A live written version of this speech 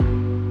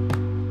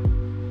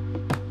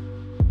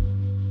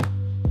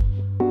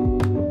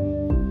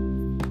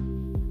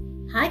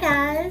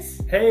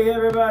Hey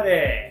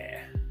everybody!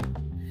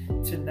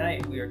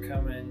 Tonight we are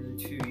coming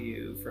to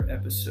you for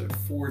episode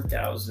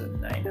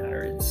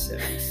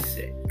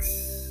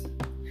 4976.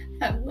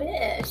 I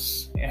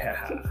wish.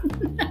 Yeah.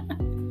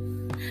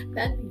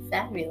 That'd be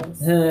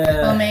fabulous.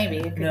 Well, maybe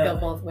it could go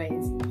both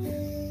ways.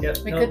 Yep.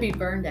 We could be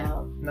burned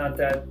out. Not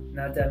that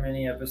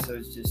many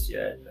episodes just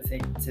yet. I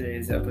think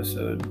today's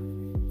episode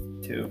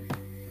 2.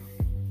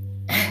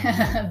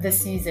 Of the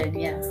season,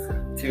 yes.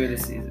 2 of the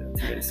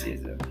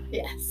season.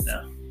 Yes.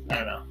 No, I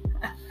don't know.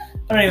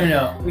 I don't even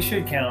know. We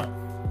should count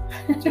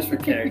just for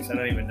kicks. I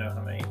don't even know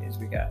how many days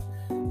we got.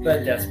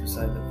 But that's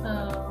beside the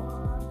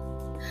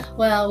point.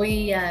 Well,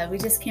 we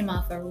just came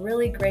off a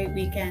really great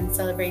weekend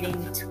celebrating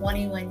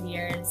 21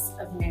 years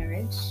of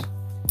marriage.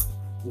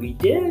 We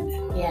did.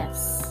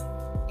 Yes.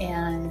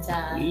 And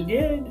we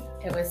did.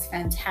 It was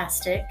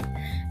fantastic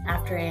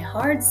after a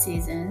hard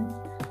season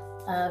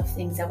of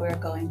things that we were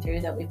going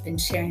through that we've been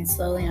sharing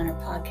slowly on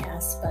our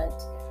podcast.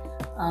 But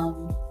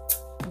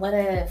what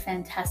a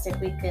fantastic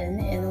weekend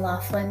in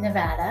Laughlin,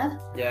 Nevada.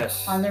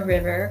 Yes. On the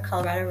river,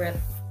 Colorado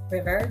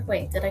River.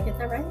 Wait, did I get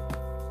that right?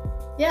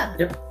 Yeah.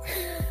 Yep.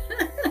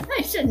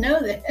 I should know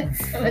this,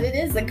 but it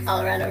is the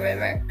Colorado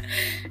River.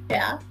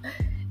 Yeah.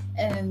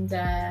 And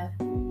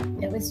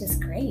it was just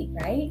great,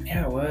 right?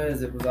 Yeah, it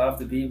was. It was off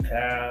the beaten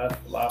path.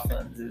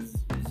 Laughlin's is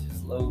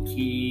just low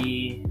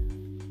key.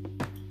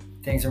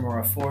 Things are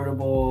more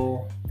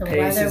affordable. The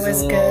weather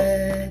was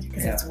good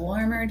because it's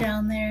warmer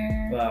down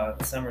there. Well, in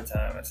the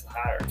summertime, it's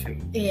hotter too.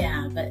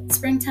 Yeah, but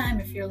springtime,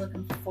 if you're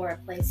looking for a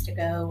place to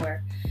go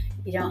where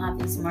you don't have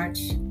these March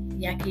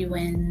yucky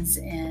winds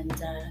and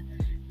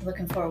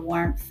looking for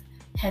warmth,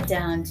 head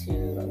down to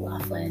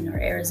Laughlin or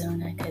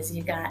Arizona because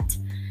you got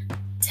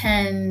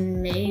 10,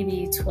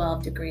 maybe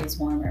 12 degrees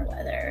warmer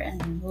weather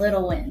and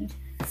little wind.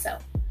 So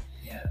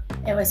yeah,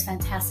 it was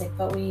fantastic.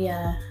 But we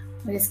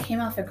just came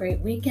off a great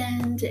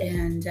weekend,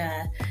 and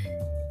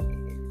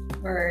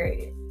we're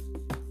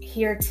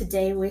here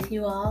today with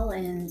you all.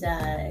 And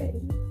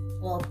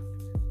well,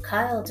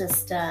 Kyle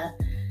just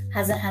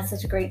hasn't had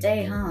such a great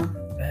day, huh?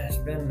 It's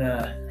been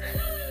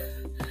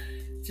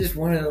just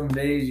one of them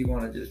days you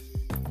want to just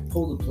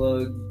pull the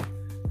plug,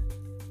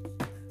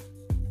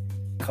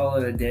 call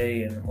it a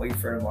day, and wait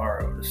for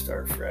tomorrow to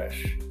start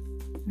fresh.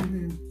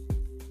 Mm-hmm.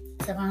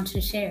 So why don't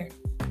you share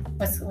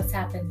what's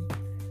happened?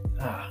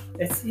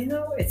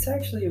 It's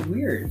actually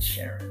weird,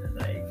 Sharon, and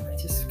I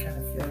just kind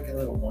of feel like a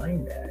little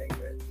wine bag.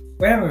 But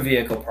we're having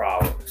vehicle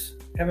problems,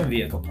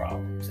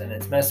 and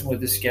it's messing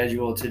with the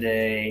schedule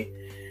today.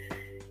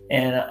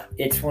 And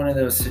it's one of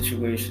those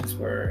situations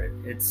where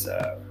it's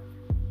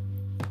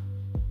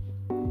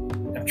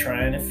I'm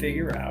trying to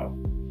figure out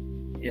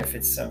if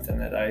it's something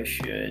that I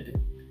should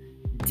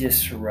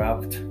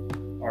disrupt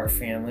our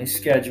family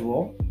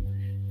schedule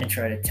and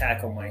try to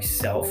tackle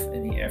myself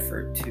in the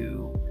effort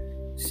to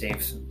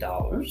save some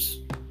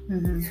dollars,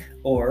 mm-hmm.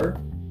 or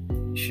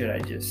should I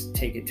just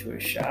take it to a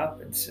shop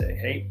and say,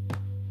 hey,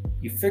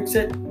 you fix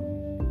it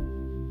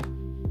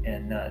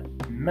and not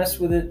mess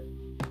with it,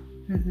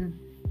 mm-hmm.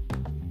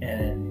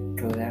 and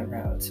go that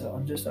route. So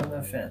I'm just on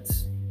the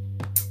fence.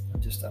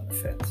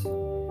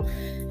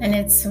 And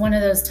it's one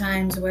of those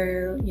times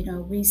where,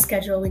 we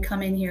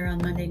come in here on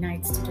Monday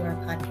nights to do our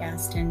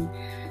podcast, and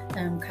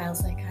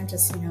Kyle's like, I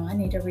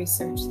need to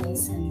research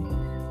this, and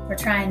we're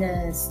trying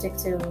to stick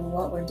to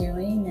what we're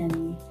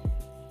doing,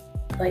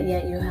 but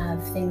yet you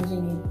have things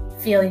you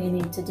feel you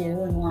need to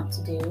do and want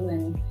to do,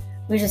 and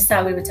we just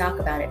thought we would talk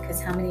about it because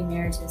how many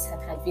marriages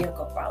have had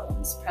vehicle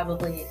problems?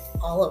 Probably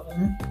all of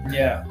them.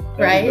 Yeah.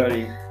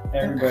 Right?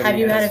 Everybody have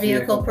you had a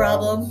vehicle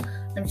problem?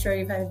 I'm sure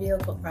you've had a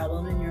vehicle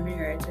problem in your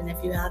marriage, and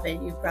if you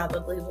haven't, you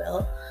probably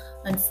will,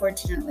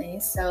 unfortunately.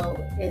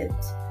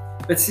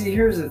 But see,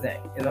 here's the thing.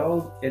 It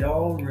all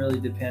really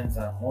depends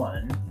on,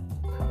 one,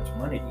 how much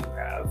money do you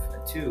have,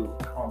 and two,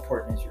 how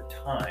important is your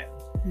time.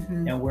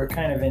 Mm-hmm. And we're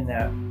kind of in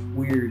that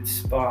weird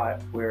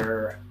spot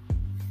where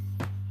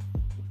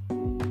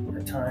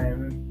our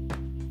time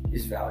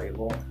is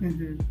valuable.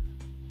 Mm-hmm.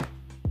 I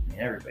mean,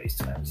 everybody's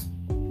time is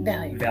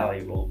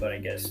valuable, but I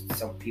guess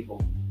some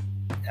people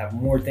have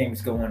more things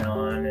going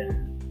on,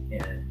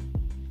 and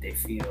they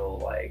feel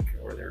like,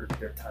 or their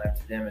time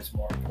to them is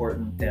more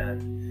important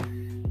than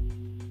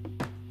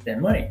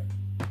money.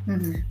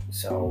 Mm-hmm.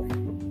 So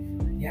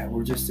yeah,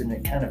 we're just in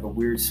a kind of a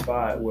weird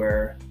spot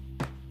where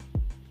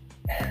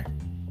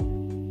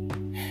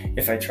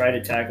if I try to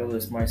tackle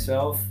this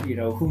myself,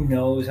 who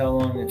knows how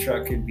long the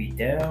truck could be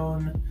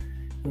down,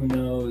 who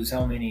knows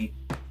how many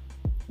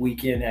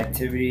weekend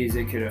activities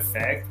it could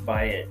affect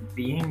by it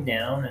being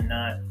down and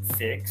not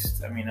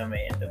fixed. I mean, I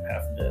may end up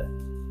having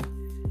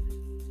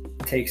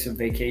to take some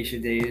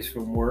vacation days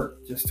from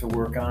work just to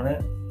work on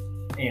it,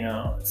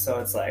 so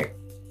it's like,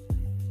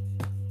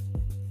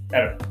 I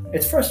don't know.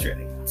 It's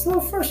frustrating. It's a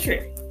little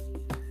frustrating.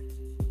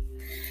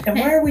 And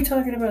why are we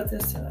talking about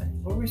this tonight?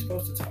 What were we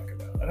supposed to talk about?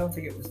 I don't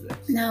think it was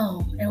this.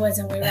 No, it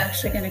wasn't. We were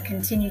actually going to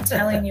continue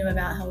telling you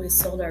about how we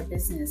sold our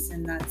business,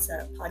 and that's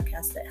a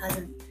podcast that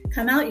hasn't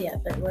come out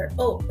yet, but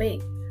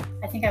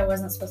I think I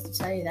wasn't supposed to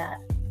tell you that.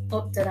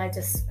 Oh, did I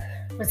just...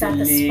 Was that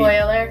the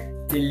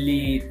spoiler?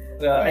 Delete.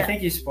 Well, Yeah. I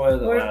think you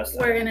spoiled it last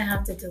time. We're going to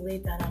have to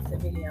delete that off the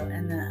video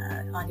and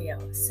the audio.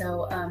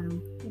 So,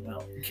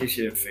 Well, in case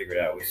you didn't figure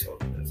it out, we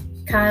sold the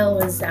business. Kyle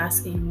was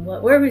asking,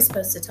 what were we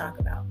supposed to talk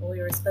about? Well, we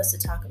were supposed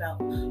to talk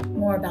about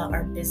more about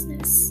our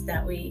business,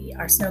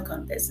 our snow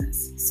cone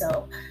business.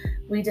 So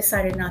we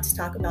decided not to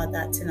talk about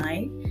that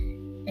tonight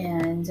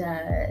and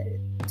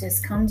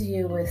just come to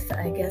you with,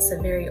 I guess, a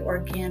very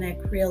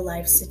organic, real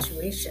life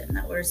situation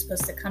that we're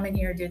supposed to come in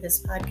here, do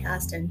this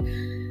podcast,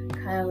 and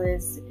Kyle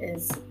is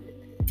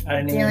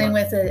dealing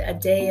with a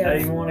day of... I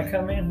didn't even want to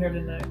come in here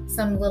tonight.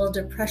 Some little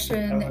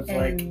depression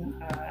and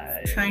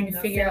trying to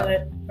figure out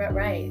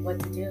what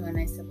to do. And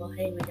I said, well,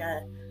 hey,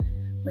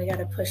 we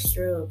gotta push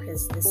through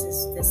because this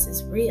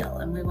is real,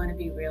 and we want to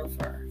be real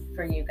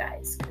for you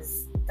guys,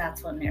 because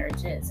that's what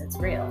marriage is. It's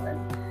real,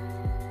 and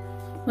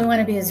we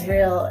want to be as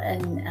real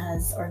and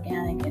as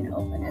organic and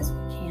open as we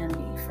can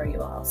be for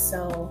you all.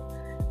 So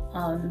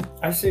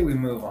I say we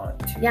move on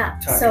to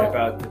talking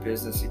about the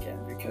business again,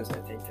 because I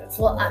think that's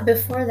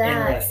before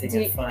that,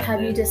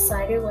 have you to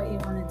decided what you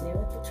want to do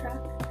with the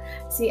truck?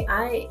 See,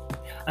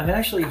 I'm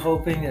actually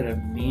hoping that a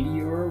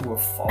meteor will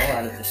fall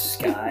out of the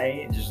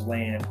sky and just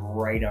land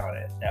right on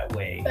it. That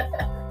way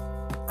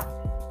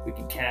we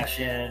can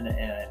cash in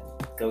and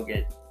go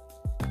get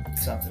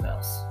something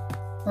else.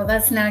 Well,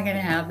 that's not going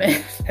to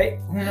happen. Hey,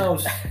 who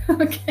knows?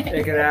 Okay.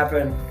 It could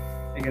happen.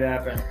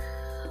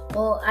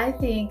 Well, I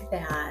think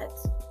that,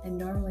 and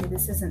normally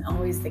this isn't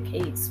always the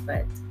case,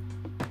 but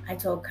I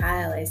told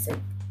Kyle, I said,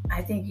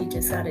 I think you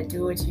just got to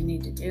do what you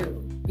need to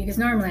do. Because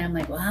normally I'm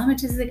like, well, how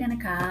much is it going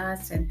to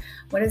cost? And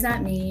what does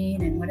that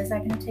mean? And what is that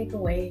going to take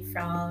away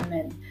from?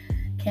 And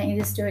can't you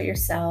just do it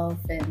yourself?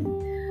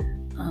 And,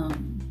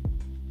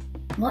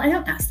 well, I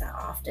don't ask that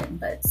often,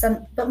 but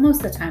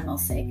most of the time I'll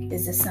say,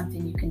 is this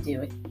something you can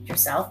do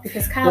yourself?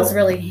 Because Kyle's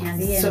really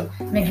handy and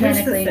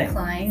mechanically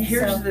inclined.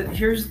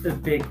 Here's the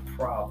big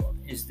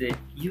problem, is that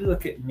you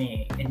look at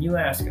me and you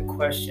ask a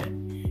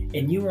question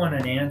and you want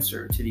an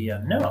answer to the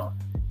unknown.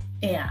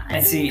 Yeah.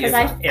 And see, if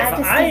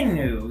I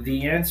knew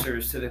the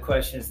answers to the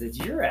questions that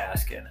you're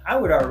asking, I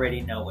would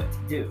already know what to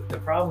do. The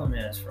problem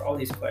is, for all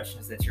these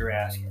questions that you're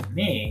asking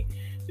me,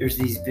 there's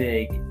these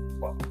big,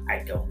 well,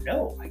 I don't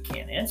know. I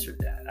can't answer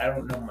that. I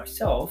don't know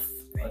myself.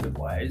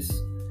 Otherwise,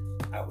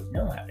 I would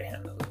know how to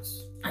handle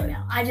this. I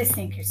know. I just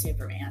think you're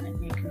Superman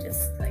and you can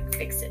just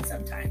fix it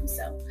sometimes.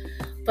 So,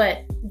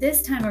 but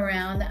this time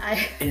around,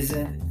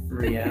 Isn't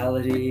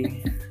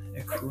reality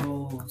a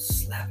cruel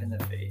slap in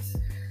the face?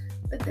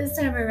 But this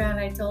time around,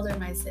 I told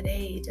him, I said,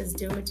 hey, just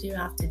do what you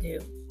have to do.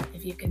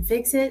 If you can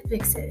fix it,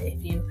 fix it.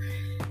 If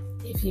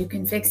you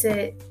can fix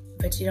it,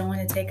 but you don't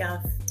want to take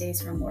off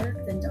days from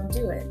work, then don't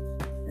do it.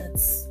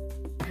 Let's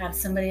have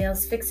somebody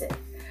else fix it.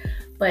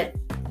 But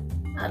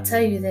I'll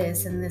tell you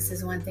this, and this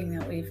is one thing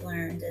that we've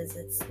learned,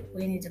 is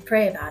we need to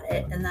pray about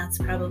it. And that's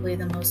probably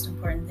the most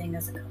important thing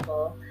as a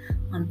couple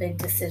on big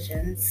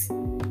decisions.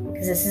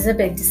 Because this is a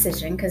big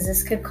decision, because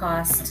this could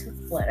cost,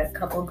 a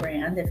couple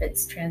grand if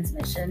it's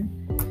transmission.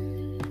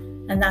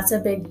 And that's a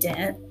big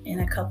dent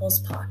in a couple's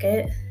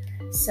pocket.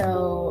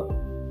 So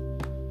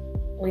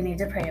we need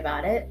to pray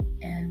about it.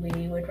 And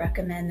we would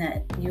recommend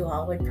that you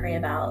all would pray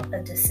about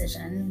a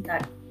decision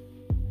that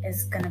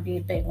is going to be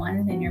a big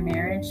one in your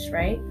marriage,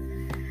 right?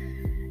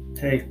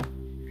 Hey,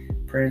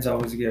 praying's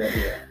always a good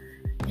idea.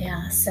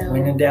 Yeah, so...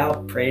 When in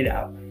doubt, pray it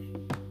out.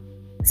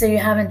 So you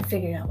haven't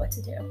figured out what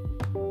to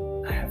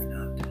do? I have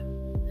not.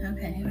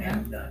 Okay. I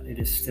have not. It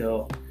is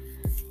still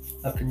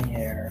up in the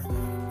air.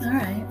 All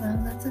right, well,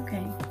 that's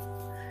okay.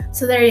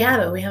 So there you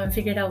have it. We haven't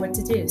figured out what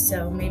to do.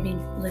 So maybe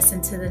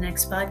listen to the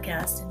next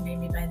podcast, and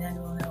maybe by then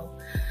we'll know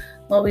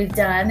what we've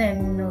done,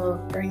 and we'll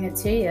bring it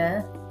to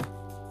you.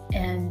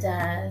 And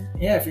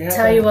if you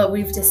tell you what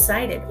we've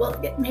decided. Well,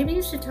 maybe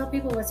you should tell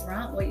people what's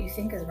wrong, what you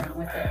think is wrong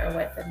with it, or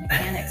what the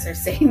mechanics are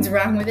saying is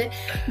wrong with it.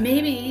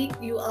 Maybe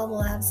you all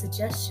will have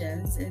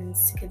suggestions and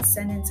could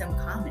send in some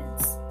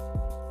comments.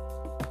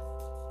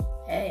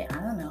 Hey, I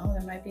don't know.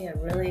 There might be a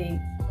really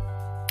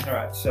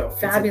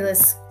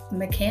fabulous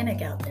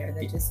mechanic out there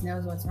that just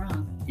knows what's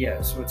wrong.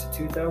 Yeah, so it's a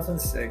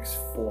 2006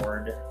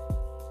 Ford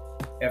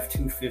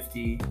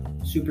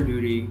F-250 Super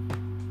Duty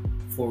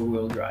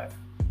 4-wheel drive.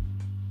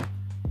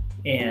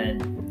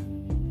 And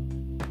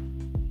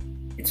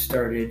it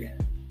started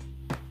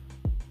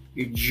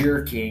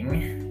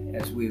jerking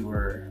as we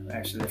were,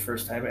 actually the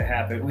first time it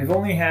happened. We've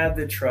only had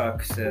the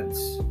truck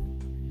since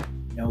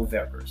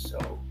November, so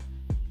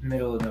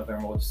middle of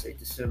November, we'll just say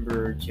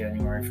December,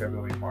 January,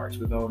 February, March.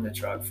 We've owned the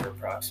truck for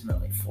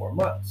approximately 4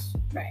 months.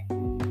 Right.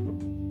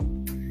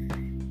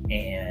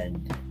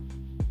 And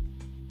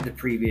the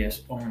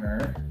previous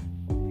owner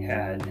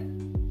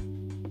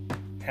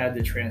had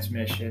the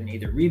transmission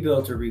either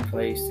rebuilt or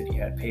replaced, and he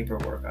had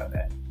paperwork on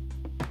that.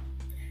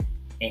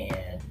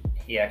 And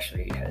he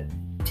actually had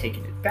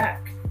taken it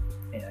back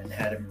and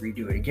had him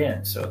redo it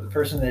again. So the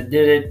person that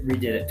did it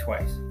redid it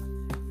twice.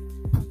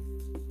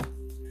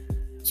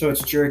 So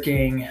it's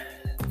jerking.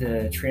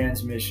 the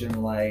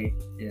transmission light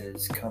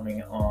is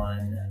coming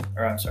on,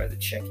 or I'm sorry, the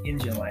check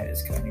engine light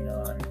is coming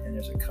on, and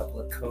there's a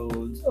couple of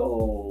codes.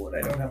 Oh, and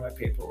I don't have my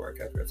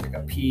paperwork up here. It's like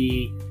a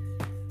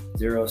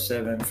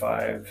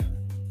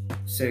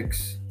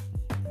P0756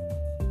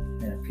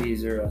 and a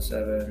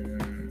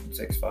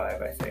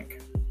P0765, I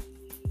think.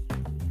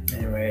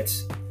 Anyway,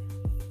 it's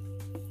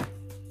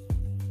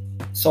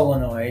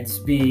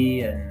solenoids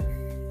B and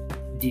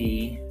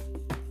D.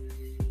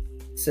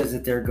 It says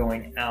that they're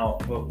going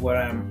out, but what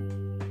I'm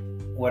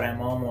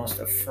almost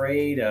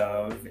afraid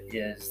of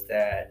is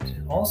that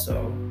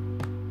also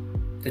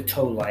the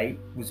tow light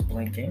was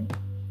blinking,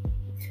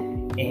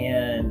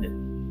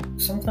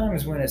 and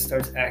sometimes when it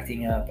starts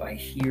acting up, I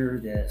hear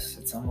this.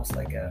 It's almost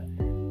like a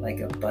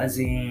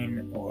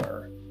buzzing,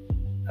 or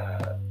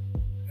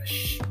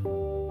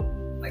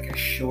like a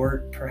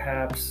short,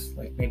 perhaps,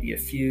 like maybe a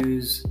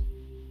fuse,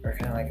 or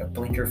kind of like a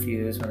blinker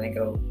fuse when they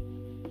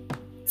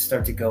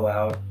start to go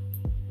out,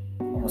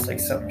 almost like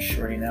something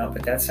shorting out.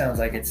 But that sounds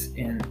like it's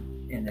in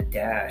the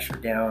dash, or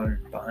down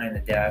behind the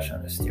dash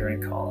on the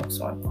steering column.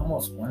 So I'm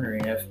almost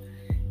wondering if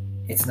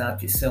it's not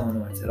the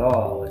solenoids at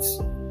all. It's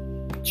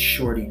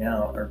shorting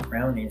out or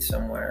grounding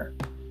somewhere,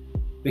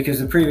 because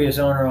the previous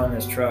owner on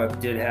this truck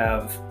did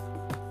have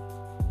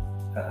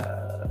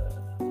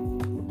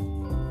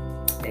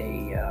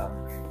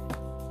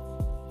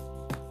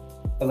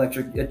a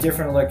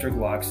different electric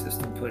lock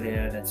system put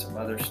in, and some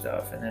other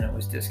stuff, and then it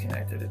was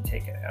disconnected and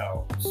taken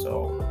out.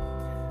 So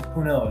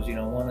who knows,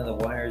 one of the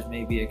wires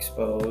may be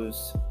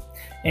exposed.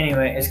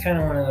 Anyway, it's kind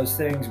of one of those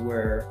things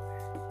where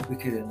we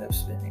could end up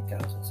spending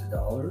thousands of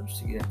dollars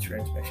to get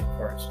transmission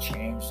parts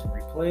changed and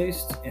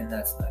replaced, and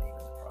that's not even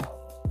the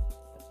problem.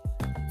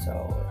 So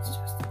it's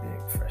just a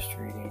big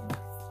frustrating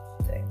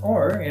thing.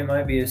 Or it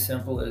might be as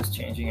simple as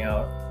changing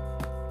out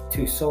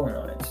 2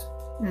 solenoids.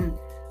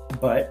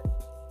 But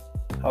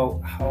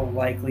how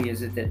likely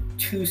is it that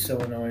 2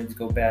 solenoids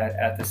go bad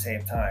at the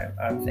same time?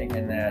 I'm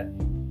thinking that,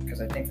 because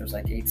I think there's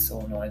like 8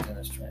 solenoids in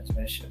this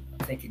transmission, I'm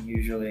thinking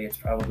usually it's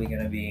probably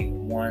going to be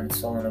 1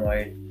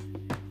 solenoid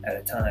at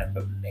a time,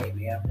 but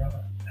maybe I'm wrong.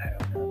 I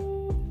don't know.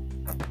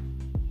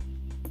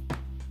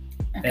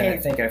 Okay. And I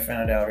think I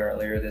found out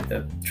earlier that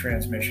the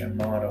transmission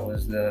model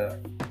is I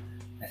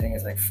think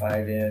it's like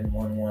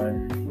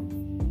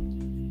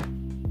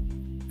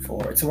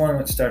 5N114. It's the one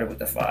that started with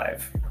the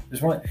 5.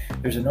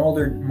 There's an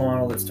older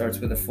model that starts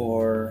with a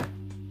 4,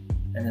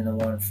 and then the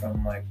one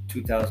from like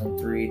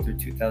 2003 through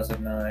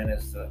 2009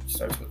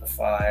 starts with a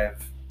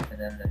 5,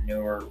 and then the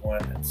newer one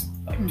that's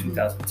like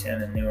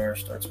 2010 and newer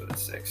starts with a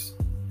 6.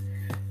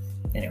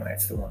 Anyway,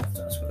 it's the one that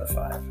starts with a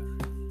 5.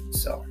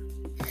 So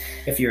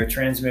if you're a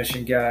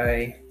transmission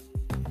guy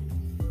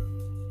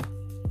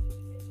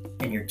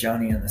and you're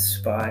Johnny on the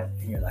spot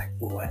and you're like,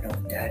 oh, I know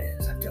what that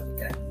is, I've dealt with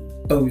that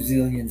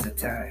bazillions of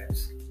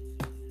times,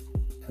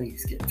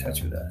 please get in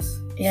touch with us.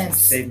 Yes.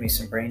 Save me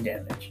some brain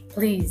damage.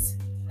 Please.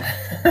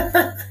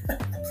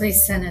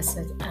 Please send us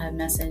a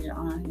message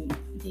on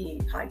the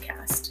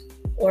podcast.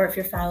 Or if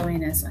you're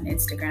following us on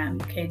Instagram,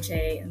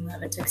 KJ and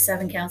Love It Took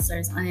 7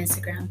 Counselors on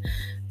Instagram,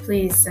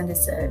 please send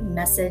us a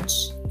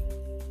message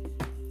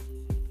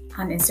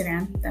on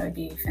Instagram. That would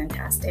be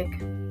fantastic.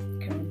 You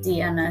can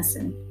DM us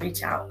and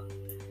reach out.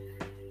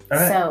 All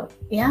right. So,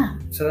 yeah.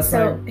 So that's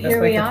the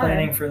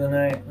planning for the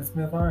night. Let's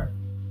move on.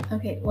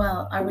 Okay,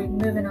 well, are we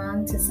moving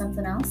on to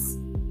something else?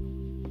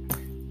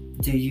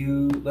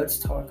 Let's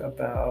talk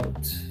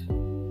about,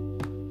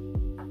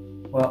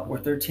 well, we're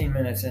 13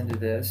 minutes into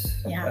this.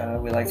 Yeah.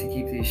 We like to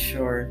keep these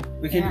short.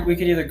 We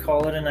could either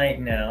call it a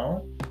night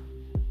now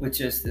with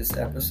just this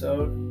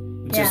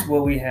episode, just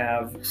what we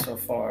have so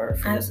far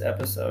for this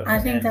episode. I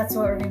think that's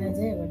what we're going to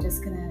do. We're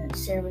just going to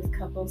share with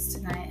couples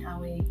tonight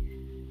how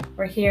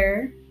we're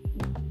here.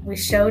 We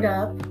showed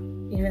up,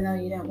 even though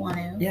you didn't want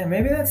to. Yeah,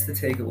 maybe that's the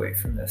takeaway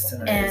from this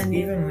tonight. And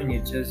even when you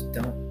just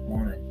don't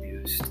want to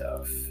do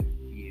stuff,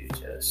 you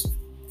just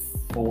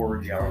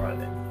forge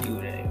on and do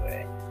it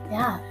anyway.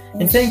 Yeah.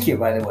 And thank you,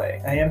 by the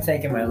way. I am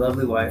thanking my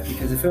lovely wife,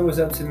 because if it was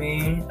up to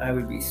me, I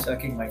would be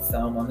sucking my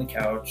thumb on the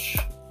couch,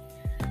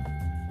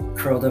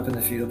 curled up in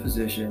the fetal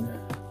position,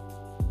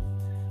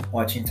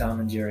 watching Tom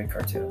and Jerry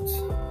cartoons.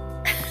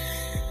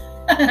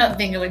 I don't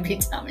think it would be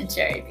Tom and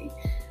Jerry. It'd be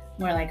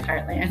more like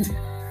Heartland.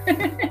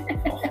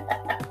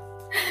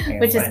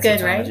 Which is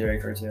good, right? Tom and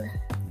Jerry cartoon.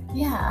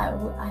 Yeah,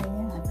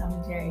 Tom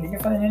and Jerry. You can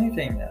find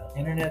anything now.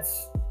 Internet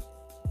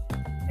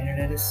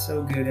is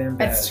so good and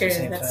bad. That's true.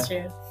 That's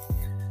true.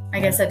 I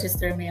guess that just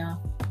threw me off,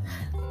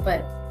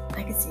 but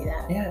I could see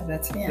that. Yeah,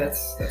 that's it.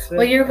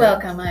 Well, you're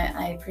welcome.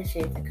 I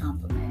appreciate the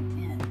compliment,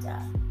 and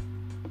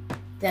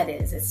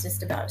it's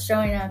just about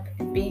showing up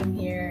and being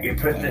here. You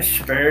put the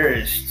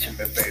spurs to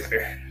my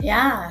baby.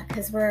 Yeah,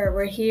 because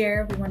we're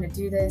here. We want to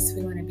do this.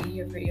 We want to be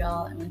here for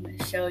y'all, and we want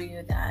to show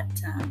you that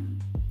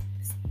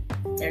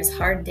there's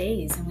hard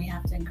days, and we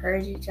have to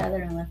encourage each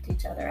other and lift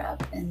each other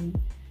up. And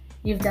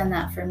you've done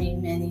that for me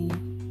many,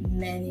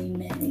 many,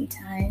 many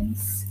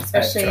times,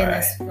 especially in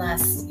this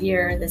last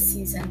year, this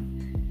season.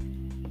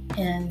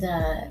 And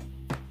I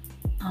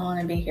want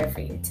to be here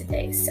for you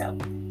today. So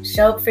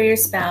show up for your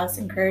spouse,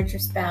 encourage your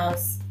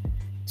spouse,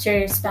 cheer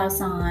your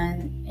spouse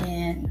on,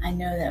 and I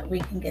know that we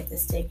can get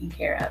this taken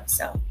care of.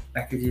 So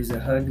I could use a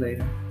hug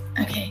later.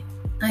 okay,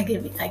 I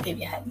give you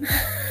a hug.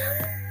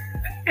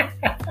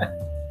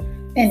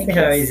 See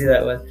how easy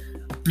that was.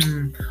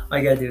 All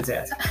you gotta do is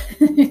ask.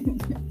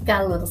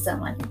 Got a little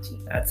something on your cheek.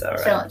 That's all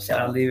right. Show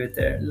I'll leave it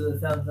there. A little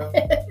thumbs up.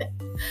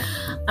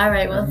 All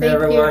right. Well, I'm thank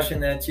never you. washing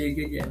that cheek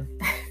again.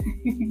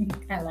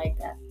 I like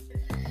that.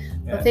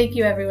 Yeah. Well, thank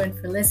you everyone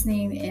for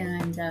listening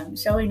and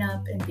showing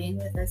up and being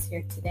with us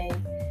here today.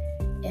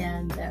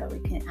 And we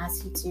can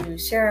ask you to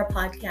share our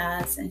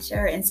podcast and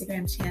share our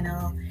Instagram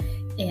channel.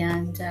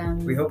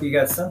 And we hope you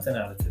got something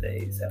out of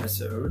today's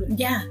episode.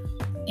 Yeah.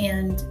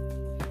 And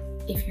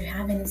if you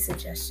have any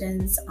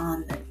suggestions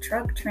on the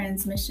truck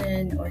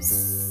transmission or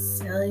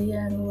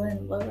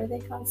what were they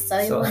called?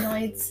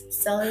 Solenoids.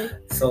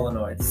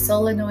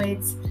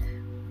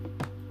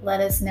 Let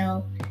us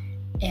know.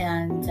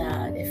 And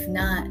if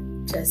not,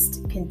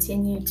 just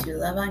continue to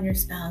love on your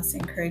spouse,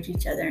 encourage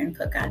each other, and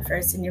put God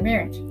first in your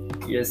marriage.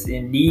 Yes,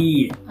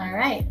 indeed. All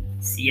right.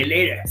 See you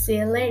later. See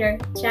you later.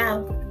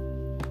 Ciao.